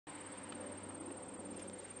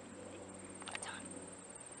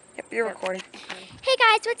You're recording. Hey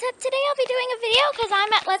guys, what's up? Today I'll be doing a video because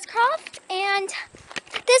I'm at Lusscroft, and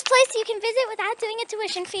this place you can visit without doing a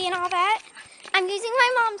tuition fee and all that. I'm using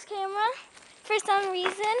my mom's camera for some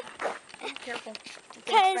reason. Be careful.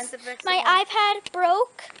 Because my iPad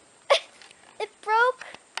broke. It broke.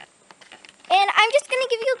 And I'm gonna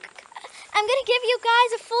give you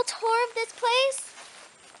guys a full tour of this place.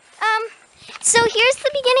 So here's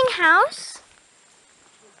the beginning house.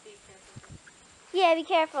 Yeah, be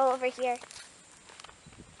careful over here.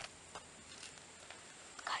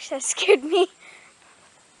 Gosh, that scared me.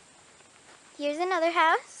 Here's another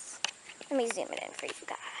house. Let me zoom it in for you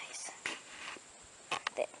guys.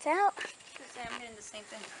 That's out. I'm doing the same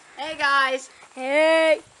thing. Hey guys.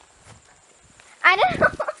 Hey. I don't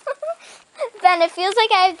know. Ben, it feels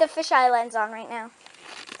like I have the fisheye lens on right now.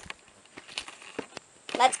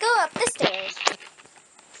 Let's go up the stairs.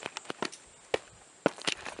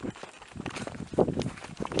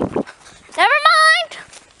 Never mind.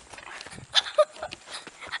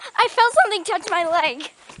 I felt something touch my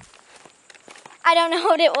leg. I don't know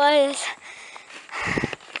what it was.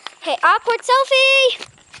 Hey, awkward selfie.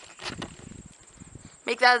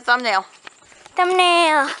 Make that a thumbnail.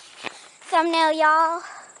 Thumbnail. Thumbnail, y'all.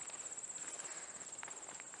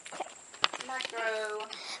 Okay. Macro.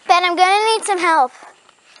 Ben, I'm gonna need some help.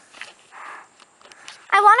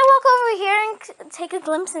 I want to walk over here and take a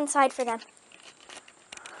glimpse inside for them.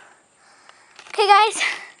 Okay, guys.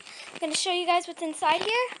 I'm gonna show you guys what's inside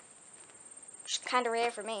here. Which is kind of rare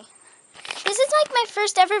for me. This is like my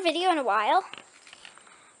first ever video in a while.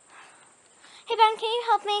 Hey, Ben, can you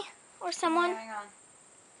help me? Or someone? Yeah, hang on.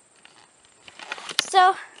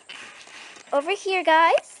 So, over here,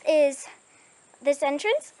 guys, is this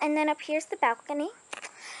entrance, and then up here's the balcony.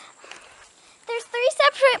 There's 3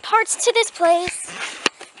 separate parts to this place.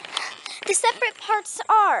 The separate parts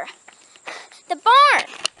are the barn,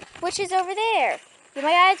 which is over there. You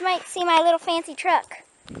guys might see my little fancy truck.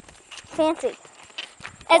 Fancy.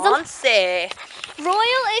 Fancy.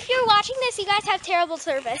 Royal, if you're watching this, you guys have terrible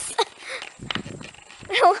service.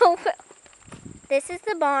 This is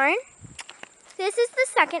the barn. This is the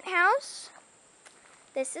second house.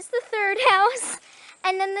 This is the third house.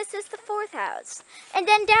 And then this is the 4th house. And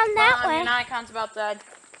then down that way. Your Nikon's about dead.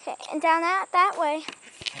 Okay, and down that way.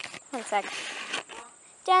 One sec.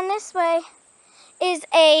 Down this way is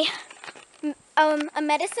a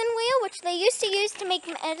medicine wheel, which they used to use to make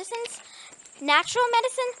medicines. Natural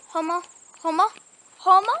medicine. Homo.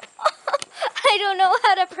 I don't know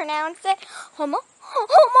how to pronounce it. Homo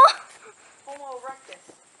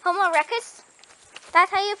erectus. Homo erectus.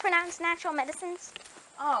 That's how you pronounce natural medicines.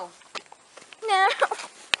 Oh. No.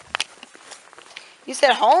 You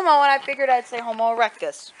said homo, and I figured I'd say homo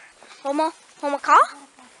erectus. Homo ka?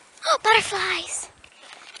 Oh, butterflies.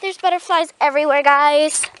 There's butterflies everywhere,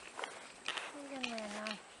 guys.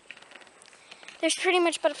 There's pretty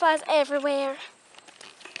much butterflies everywhere.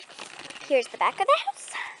 Here's the back of the house.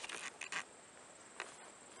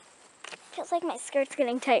 Feels like my skirt's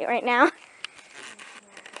getting tight right now.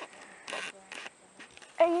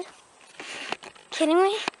 Are you kidding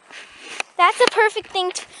me? That's a perfect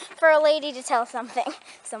thing for a lady to tell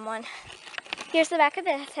someone. Here's the back of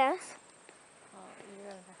this house. Oh,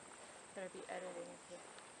 you're gonna be editing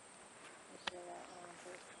it.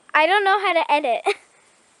 I don't know how to edit.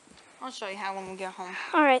 I'll show you how when we get home.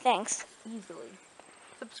 All right, thanks. Easily.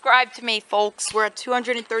 Subscribe to me, folks. We're at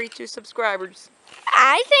 232 subscribers.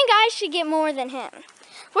 I think I should get more than him.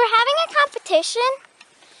 We're having a competition.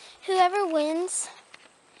 Whoever wins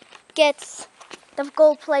gets the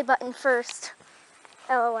gold play button first.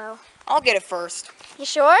 LOL. I'll get it first. You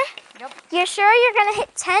sure? Yep. You're sure you're gonna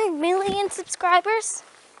hit 10 million subscribers?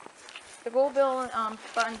 The gold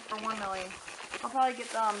button for 1 million. I'll probably get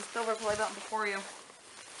the silver play button before you.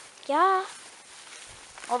 Yeah.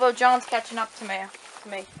 Although John's catching up to me.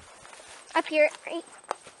 Up here, right?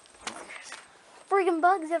 Friggin'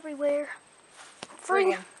 bugs everywhere.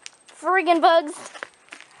 Friggin' bugs.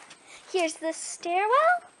 Here's the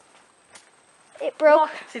stairwell. It broke.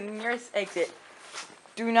 Walk to the nearest exit.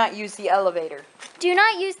 Do not use the elevator. Do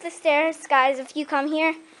not use the stairs, guys. If you come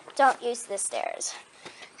here, don't use the stairs.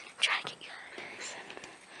 I'm trying to get you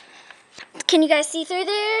guys. Can you guys see through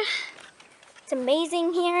there? It's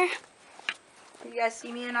amazing here. You guys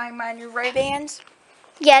see me in my new Ray-Bans?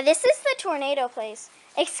 Yeah, this is the tornado place.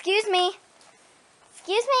 Excuse me.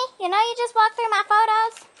 Excuse me. You know you just walked through my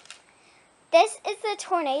photos? This is the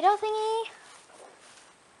tornado thingy.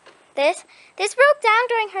 This broke down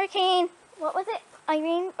during Hurricane, what was it?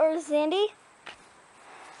 Irene or Sandy?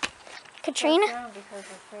 Katrina? Because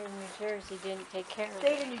the state of New Jersey didn't take care of it.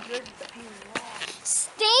 State of New Jersey is a pain in the ass.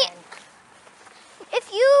 State. If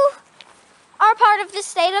if you are part of the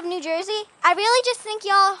state of New Jersey, I really just think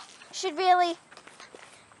y'all should really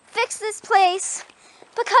fix this place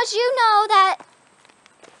because you know that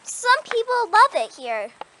some people love it here.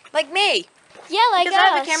 Like me. Yeah, like because us.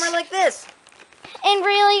 I have a camera like this. And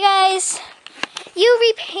really, guys, you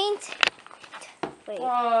repaint. Wait.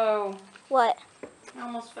 Whoa. What? I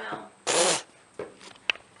almost fell.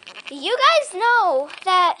 You guys know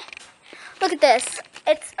that. Look at this.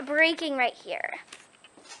 It's breaking right here.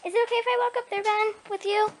 Is it okay if I walk up there, Ben, with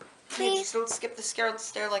you? Please. Please? Just don't skip the stair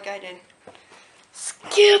like I did.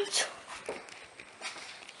 Skipped.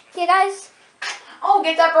 You guys. Oh,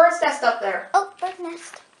 get that bird's nest up there. Oh, bird's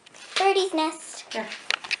nest. Birdie's nest. Here.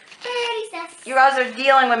 Birdie's nest. You guys are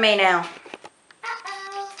dealing with me now.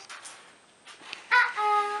 Uh-oh.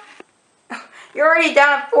 Uh-oh. You're already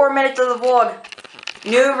down at 4 minutes of the vlog.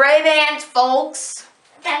 New Ray-Bans, folks.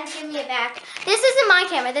 Ben, give me it back. This isn't my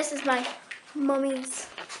camera. This is my mummy's.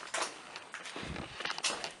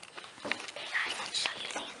 Okay, guys, let me show you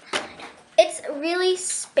this. It's really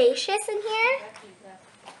spacious in here.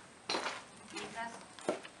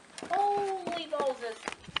 Holy Moses.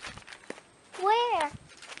 Where?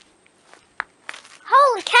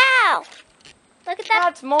 Holy cow! Look at that.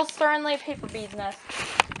 That's most certainly a paper bee's nest.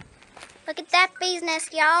 Look at that bee's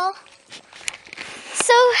nest, y'all.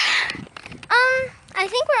 So, I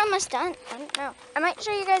think we're almost done. I don't know. I might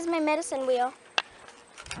show you guys my medicine wheel.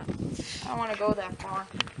 I don't want to go that far.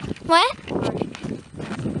 What?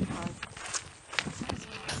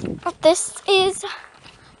 Oh, this is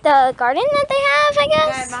the garden that they have, I I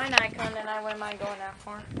guess. had mine icon and I wouldn't mind going that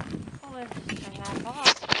far.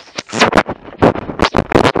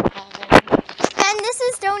 And this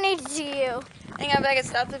is donated to you. Hang on, I can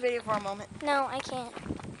stop the video for a moment. No, I can't.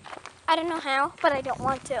 I don't know how, but I don't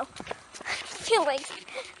want to.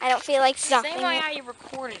 I don't feel like stopping Same way it. how you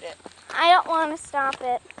recorded it. I don't want to stop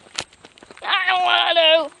it. I don't want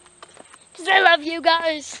to. Because I love you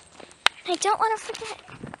guys. I don't want to forget.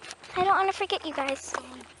 I don't want to forget you guys.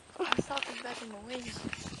 I saw them back in the ways.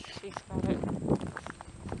 She's got it.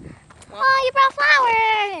 Oh, you brought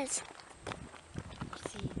flowers.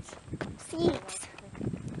 Seeds. Seeds.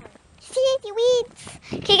 Seedy weeds.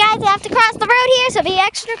 Okay, guys, I have to cross the road here, so be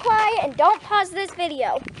extra quiet and don't pause this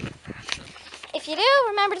video. If you do,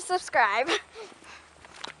 remember to subscribe.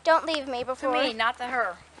 Don't leave me To before. me, not to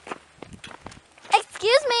her.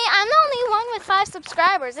 Excuse me, I'm the only one with 5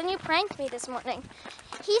 subscribers, and you pranked me this morning.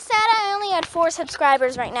 He said I only had 4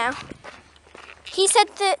 subscribers right now. He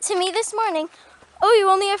said to me this morning, oh, you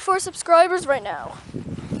only have 4 subscribers right now.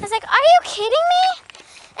 I was like, are you kidding me?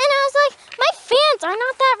 And I was like, my fans are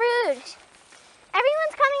not that rude.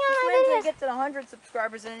 Everyone's coming on my Wait until you videos. get to the 100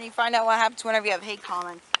 subscribers and then you find out what happens whenever you have hate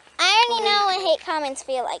comments. I already know what hate comments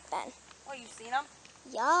feel like then. Oh, you've seen them?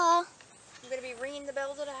 Yeah. I'm going to be ringing the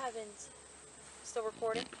bells of the heavens. Still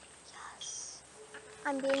recording? Yes.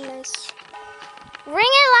 I'm being nice. Ring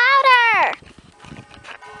it louder!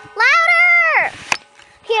 Louder!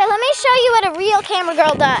 Here, let me show you what a real camera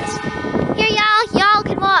girl does. Here, y'all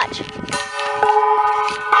can watch.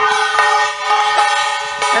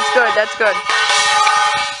 That's good, that's good.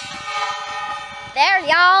 There,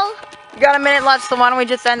 y'all. You got a minute left, so why don't we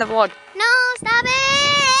just end the vlog? No, stop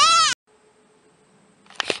it!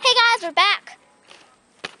 Hey guys, we're back.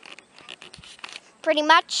 Pretty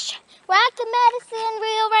much. We're at the medicine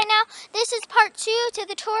wheel right now. This is part 2 to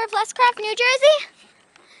the tour of Lusscroft, New Jersey.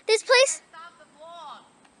 This place. Stop the vlog.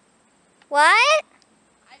 What?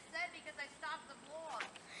 I said because I stopped the vlog.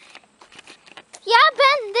 Yeah,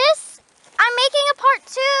 Ben, I'm making a part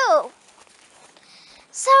 2.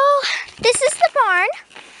 So, this is the barn.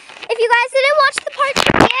 If you guys didn't watch the part 2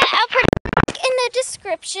 yet, I'll put it in the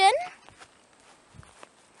description.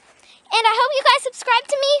 And I hope you guys subscribe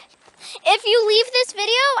to me. If you leave this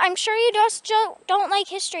video, I'm sure you just don't like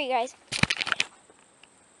history, guys.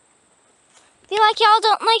 Feel like y'all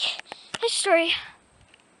don't like history.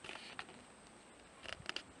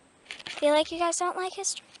 Feel like you guys don't like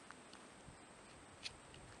history.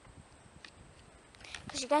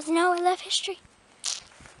 Because you guys know I love history.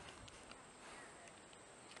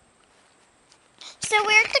 So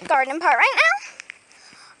we're at the garden part right now.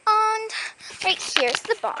 And right here's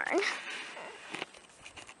the barn.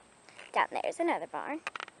 Down there's another barn.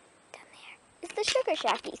 Down there is the sugar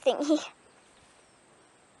shacky thingy.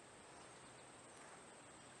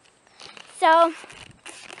 So,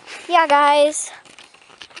 yeah guys.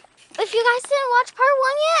 If you guys didn't watch part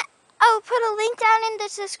 1 yet, I'll put a link down in the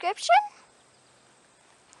description.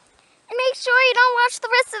 And make sure you don't watch the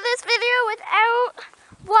rest of this video without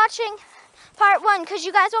watching part 1, because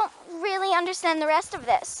you guys won't really understand the rest of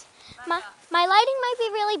this. My lighting might be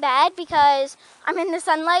really bad because I'm in the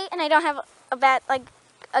sunlight and I don't have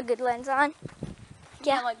a good lens on.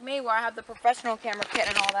 Yeah, like me, where I have the professional camera kit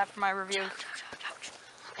and all that for my reviews.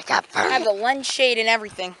 I have the lens shade and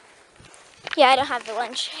everything. Yeah, I don't have the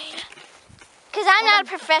lens shade. Because I'm not a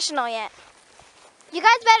professional yet. You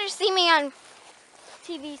guys better see me on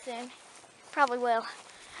TV soon. Probably will.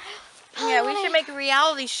 Yeah, we should make a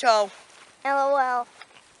reality show. LOL.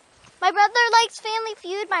 My brother likes Family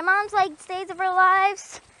Feud. My mom's likes Days of Our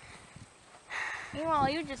Lives. Meanwhile,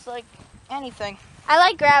 you just like anything. I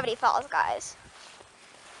like Gravity Falls, guys.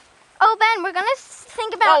 Oh, Ben, we're going to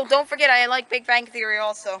think about... Oh, don't forget, I like Big Bang Theory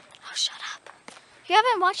also. Oh, shut up. You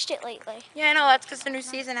haven't watched it lately. Yeah, I know. That's because the new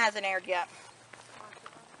season hasn't aired yet.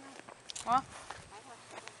 Huh?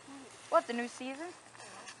 What, the new season?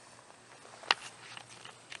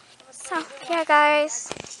 So, yeah, guys.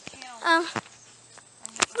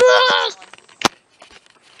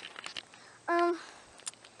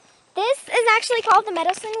 This is actually called the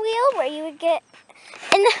medicine wheel, where you would get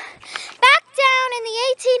back down in the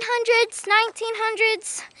 1800s,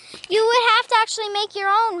 1900s, you would have to actually make your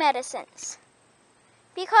own medicines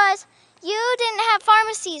because you didn't have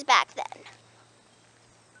pharmacies back then.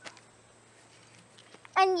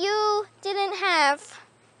 And you didn't have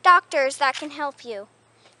doctors that can help you.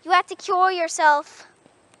 You had to cure yourself.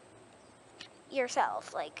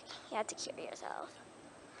 Like, you had to cure yourself.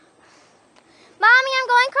 Mommy, I'm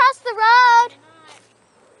going across the road.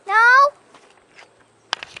 No?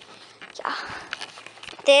 Yeah.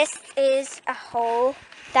 This is a hole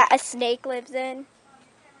that a snake lives in.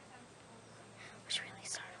 Which really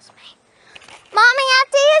startles me. Mommy,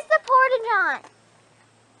 Auntie is the porta-john.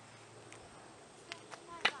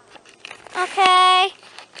 Okay.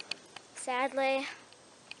 Sadly.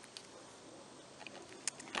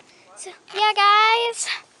 So, yeah, guys.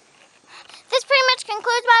 This pretty much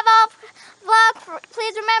concludes my vlog.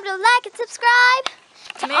 Please remember to like and subscribe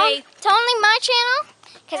to only my channel,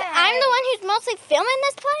 because I'm the one who's mostly filming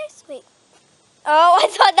this place. Wait. Oh, I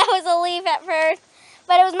thought that was a leaf at first,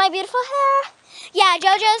 but it was my beautiful hair. Yeah,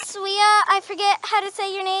 Jojo, Suia, I forget how to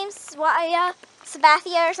say your name, Swaya,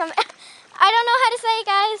 Sabathia or something. I don't know how to say it,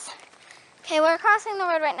 guys. Okay, we're crossing the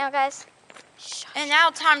road right now, guys. And now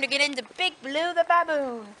time to get into Big Blue the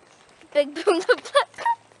Baboon. Big Boom the Baboon.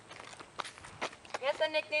 Guess the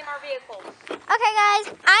nickname our vehicles. Okay,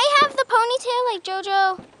 guys, I have the ponytail like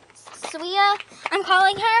Jojo Suia, I'm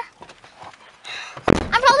calling her.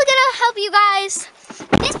 I'm probably gonna help you guys.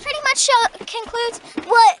 This pretty much concludes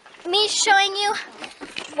what me showing you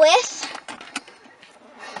with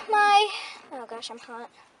my, oh gosh, I'm hot.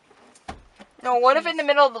 No, what if in the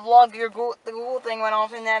middle of the vlog the Google thing went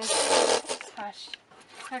off and then... Hush.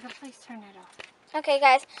 Parker, please turn it off. Okay,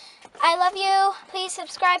 guys, I love you. Please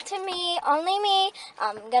subscribe to me, only me.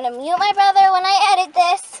 I'm gonna mute my brother when I edit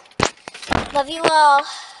this. Love you all.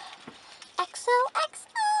 XOXO.